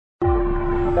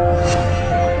Biggest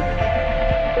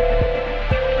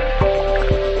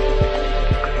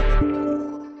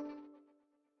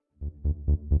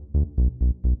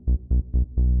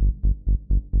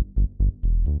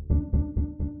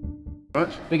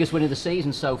win of the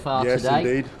season so far yes,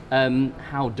 today. Indeed.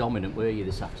 How dominant were you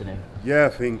this afternoon? Yeah, I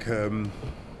think it'd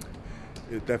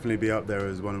definitely be up there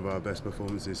as one of our best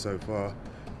performances so far.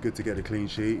 Good to get a clean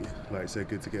sheet, like I said,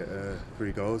 good to get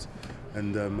 3 goals,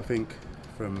 and I think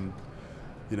from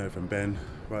Ben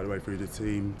right the way through the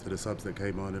team to the subs that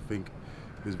came on, I think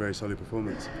it was a very solid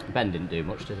performance. Ben didn't do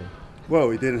much, did he? Well,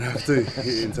 he didn't have to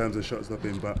in terms of shot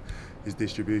stopping, but his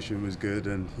distribution was good,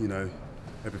 and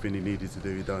everything he needed to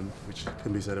do he done, which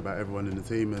can be said about everyone in the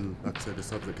team, and like I said, the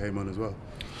subs that came on as well.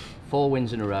 4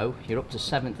 wins in a row, you're up to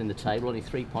 7th in the table, only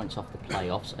 3 points off the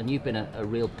playoffs, and you've been a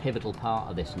real pivotal part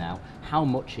of this now. How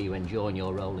much are you enjoying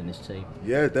your role in this team?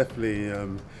 Yeah, definitely.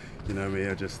 Me,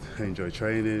 I just enjoy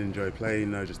training, enjoy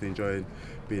playing, I just enjoy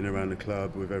being around the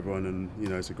club with everyone, and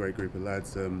it's a great group of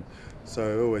lads. So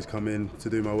I always come in to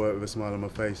do my work with a smile on my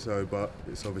face, but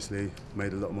it's obviously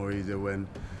made a lot more easier when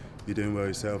you're doing well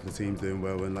yourself, the team's doing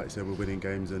well, and like I said, we're winning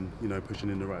games and pushing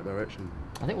in the right direction.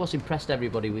 I think what's impressed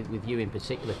everybody with you in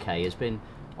particular, Kay, has been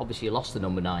obviously you lost the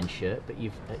number 9 shirt, but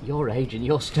you've at your age and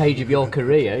your stage of your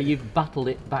career, you've battled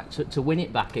it back to win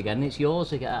it back again. It's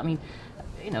yours again. I mean,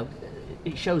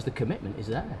 it shows the commitment is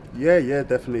there. Yeah,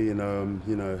 definitely. I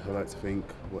like to think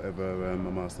whatever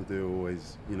I'm asked to do,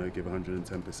 always give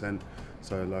 110%.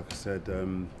 So like I said,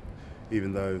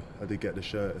 even though I did get the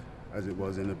shirt as it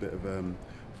was in a bit of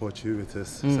fortuitous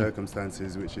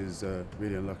circumstances, which is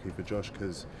really unlucky for Josh,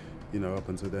 because up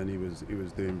until then he was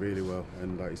doing really well,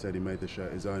 and like you said, he made the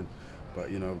shirt his own. But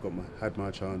I've had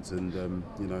my chance, and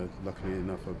luckily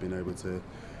enough I've been able to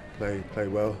play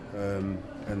well, and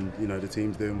the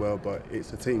team's doing well. But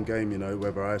it's a team game,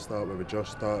 whether I start, whether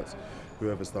Josh starts,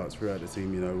 whoever starts throughout the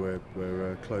team,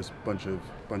 we're a close bunch of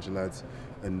lads,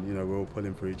 and we're all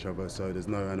pulling for each other, so there's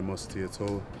no animosity at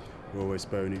all. We're always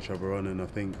spurring each other on, and I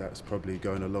think that's probably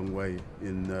going a long way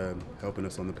in helping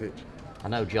us on the pitch. I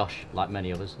know Josh, like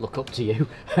many of us, look up to you.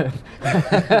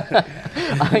 I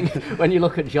think when you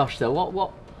look at Josh, though,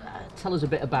 what tell us a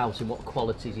bit about him. What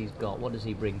qualities he's got? What does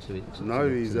he bring to it?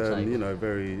 He's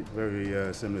very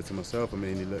similar to myself. I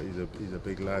mean, he's a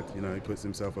big lad. He puts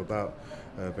himself about.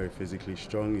 Very physically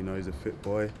strong. He's a fit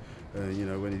boy.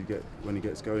 When he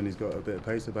gets going, he's got a bit of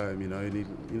pace about him.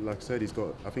 And like I said,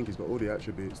 I think he's got all the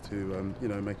attributes to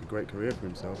make a great career for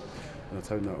himself. And I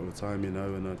tell him that all the time.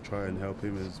 And I try and help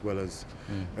him as well as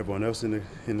everyone else in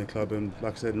the club. And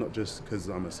like I said, not just because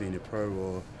I'm a senior pro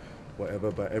or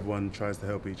whatever, but everyone tries to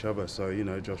help each other. So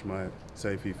Josh might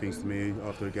say a few things to me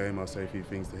after a game, I'll say a few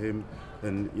things to him,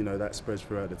 and that spreads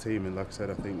throughout the team. And like I said,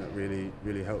 I think that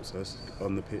really helps us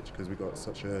on the pitch, because we've got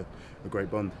such a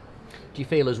great bond. Do you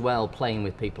feel as well, playing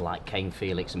with people like Kane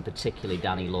Felix and particularly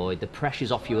Danny Lloyd, the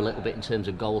pressure's off you a little bit in terms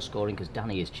of goal scoring, because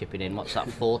Danny is chipping in, what's that,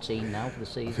 14 now for the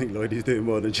season? I think Lloyd is doing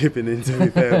more than chipping in, to be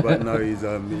fair, but no, he's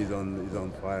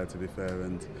on fire, to be fair.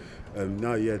 And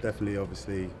definitely,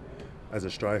 obviously, as a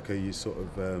striker, you sort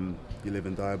of you live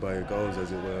and die by your goals,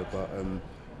 as it were. But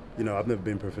I've never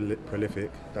been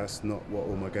prolific. That's not what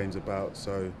all my game's about.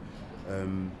 So I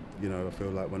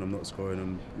feel like when I'm not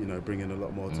scoring, I'm bringing a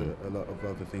lot more to a lot of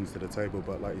other things to the table.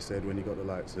 But like you said, when you got the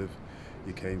likes of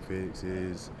your Kane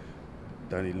Felixes,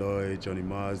 Danny Lloyd, Johnny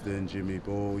Marsden, Jimmy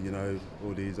Ball,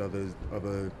 all these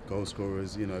other goal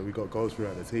scorers. We got goals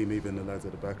throughout the team. Even the lads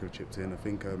at the back have chipped in. I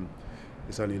think.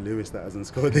 It's only Lewis that hasn't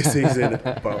scored this season,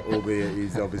 but albeit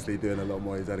he's obviously doing a lot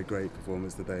more. He's had a great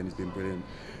performance today, and he's been brilliant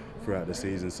throughout the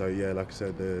season. So yeah, like I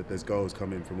said, there's goals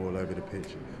coming from all over the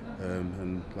pitch,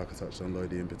 and like I touched on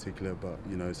Lloydie in particular. But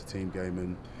it's a team game,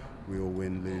 and we all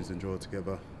win, lose, and draw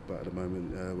together. But at the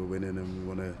moment, we're winning, and we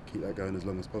want to keep that going as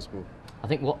long as possible. I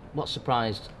think what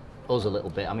surprised us a little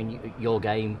bit, I mean, your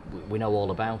game, we know all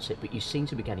about it, but you seem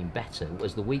to be getting better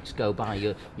as the weeks go by.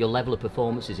 Your level of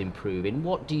performance is improving.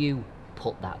 What do you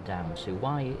put that down to?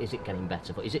 Why is it getting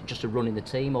better? Is it just a run in the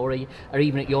team, or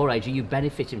even at your age, are you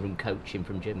benefiting from coaching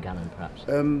from Jim Gannon, perhaps?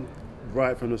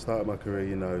 Right from the start of my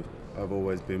career, I've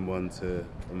always been one to,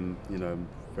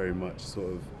 very much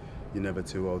sort of, you're never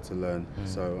too old to learn.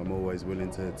 So I'm always willing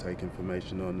to take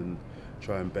information on and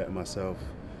try and better myself.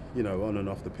 On and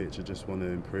off the pitch, I just want to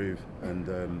improve,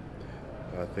 and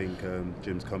I think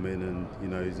Jim's come in and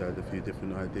he's had a few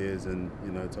different ideas and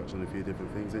touched on a few different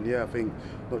things, and I think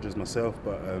not just myself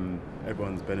but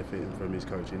everyone's benefiting from his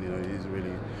coaching. He's a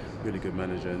really good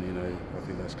manager, and I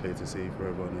think that's clear to see for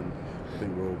everyone, and I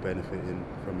think we're all benefiting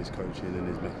from his coaching and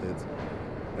his methods.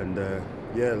 And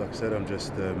Yeah, like I said, I'm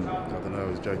just, I don't know, I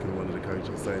was joking with one of the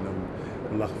coaches saying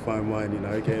I'm like a fine wine,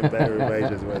 getting better with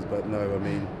age as well. But no, I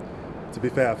mean, to be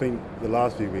fair, I think the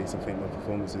last few weeks, I think my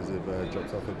performances have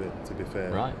dropped off a bit, to be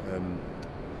fair. Right.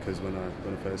 Because when I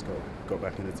first got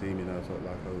back in the team, I felt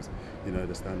like I was,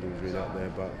 the standing was really up there.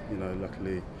 But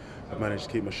luckily, I've managed to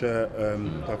keep my shirt.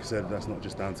 Like I said, that's not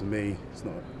just down to me. It's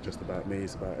not just about me.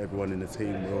 It's about everyone in the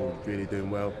team. We're all really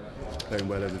doing well, playing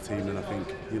well as a team, and I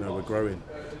think we're growing.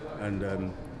 And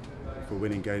if we're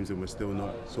winning games and we're still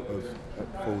not sort of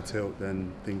at full tilt,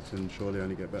 then things can surely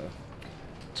only get better.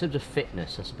 In terms of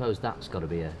fitness, I suppose that's got to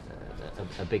be a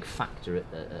big factor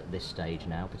at this stage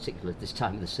now, particularly at this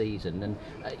time of the season. And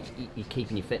you're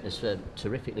keeping your fitness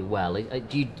terrifically well.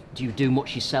 Do you do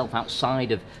much yourself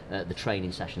outside of the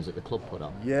training sessions that the club put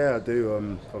on? Yeah, I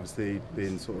do. Obviously,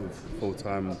 being sort of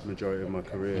full-time majority of my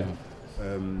career.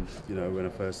 When I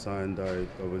first signed, I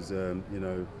was,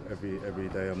 every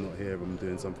day I'm not here, I'm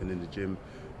doing something in the gym,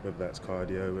 whether that's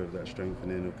cardio, whether that's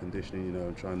strengthening or conditioning.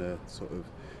 I'm trying to sort of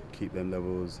keep them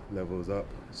levels up.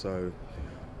 So,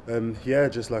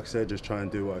 just like I said, just try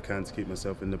and do what I can to keep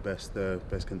myself in the best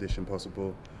condition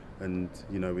possible. And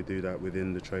we do that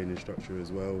within the training structure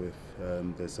as well. If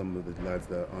there's some of the lads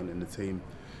that aren't in the team,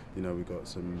 we've got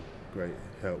some great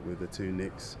help with the two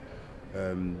Nicks.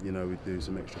 We do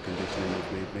some extra conditioning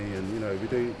if need be, and we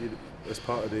do as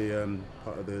part of the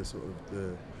sort of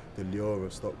the lure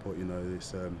of Stockport.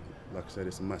 This like I said,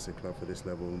 it's a massive club for this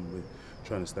level, and we're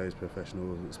trying to stay as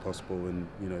professional as possible and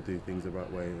do things the right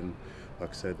way. And like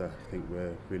I said, I think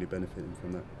we're really benefiting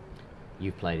from that.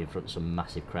 You've played in front of some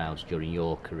massive crowds during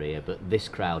your career, but this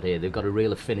crowd here, they've got a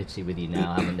real affinity with you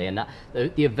now, haven't they? And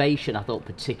the ovation, I thought,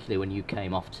 particularly when you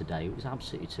came off today, it was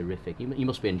absolutely terrific. You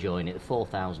must be enjoying it.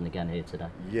 4,000 again here today.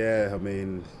 Yeah, I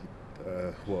mean,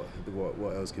 what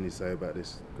else can you say about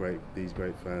these great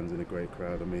fans and a great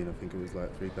crowd? I mean, I think it was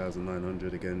like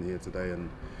 3,900 again here today,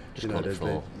 and just call it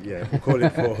 4. We'll call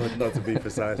it 4, not to be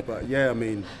precise, but yeah, I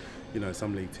mean.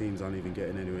 Some league teams aren't even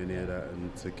getting anywhere near that,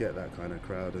 and to get that kind of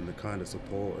crowd and the kind of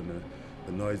support and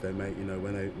the noise they make,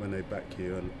 when they back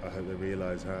you, and I hope they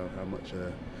realise how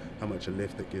much a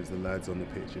lift it gives the lads on the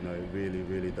pitch. It really,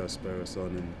 really does spur us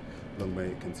on, and long may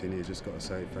it continue. Just got to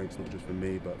say thanks, not just from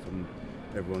me, but from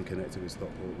everyone connected with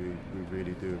Stockport. We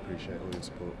really do appreciate all your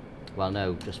support. Well,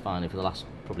 no, just finally, for the last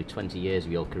probably 20 years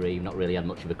of your career, you've not really had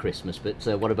much of a Christmas, but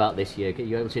what about this year? Are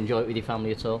you able to enjoy it with your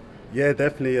family at all? Yeah,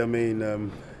 definitely. I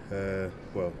mean,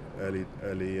 early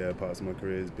parts of my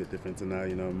career is a bit different to now.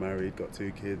 I'm married, got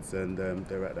 2 kids, and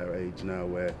they're at that age now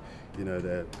where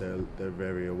they're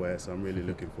very aware. So I'm really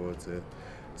looking forward to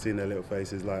seeing their little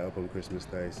faces light up on Christmas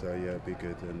Day. So yeah, it'd be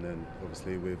good. And then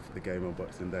obviously with the game on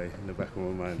Boxing Day in the back of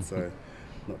my mind. So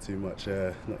not too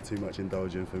much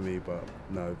indulging for me, but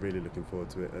no, really looking forward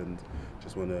to it, and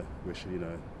just want to wish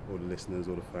all the listeners,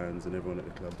 all the fans, and everyone at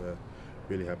the club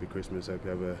really happy Christmas. Hope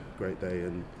you have a great day,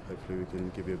 and hopefully we can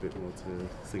give you a bit more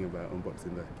to sing about on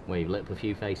Boxing Day. Well, you've lit up a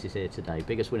few faces here today.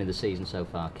 Biggest win of the season so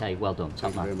far. Kay, well done.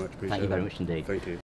 Thank you very much. Thank you very much indeed. Thank you.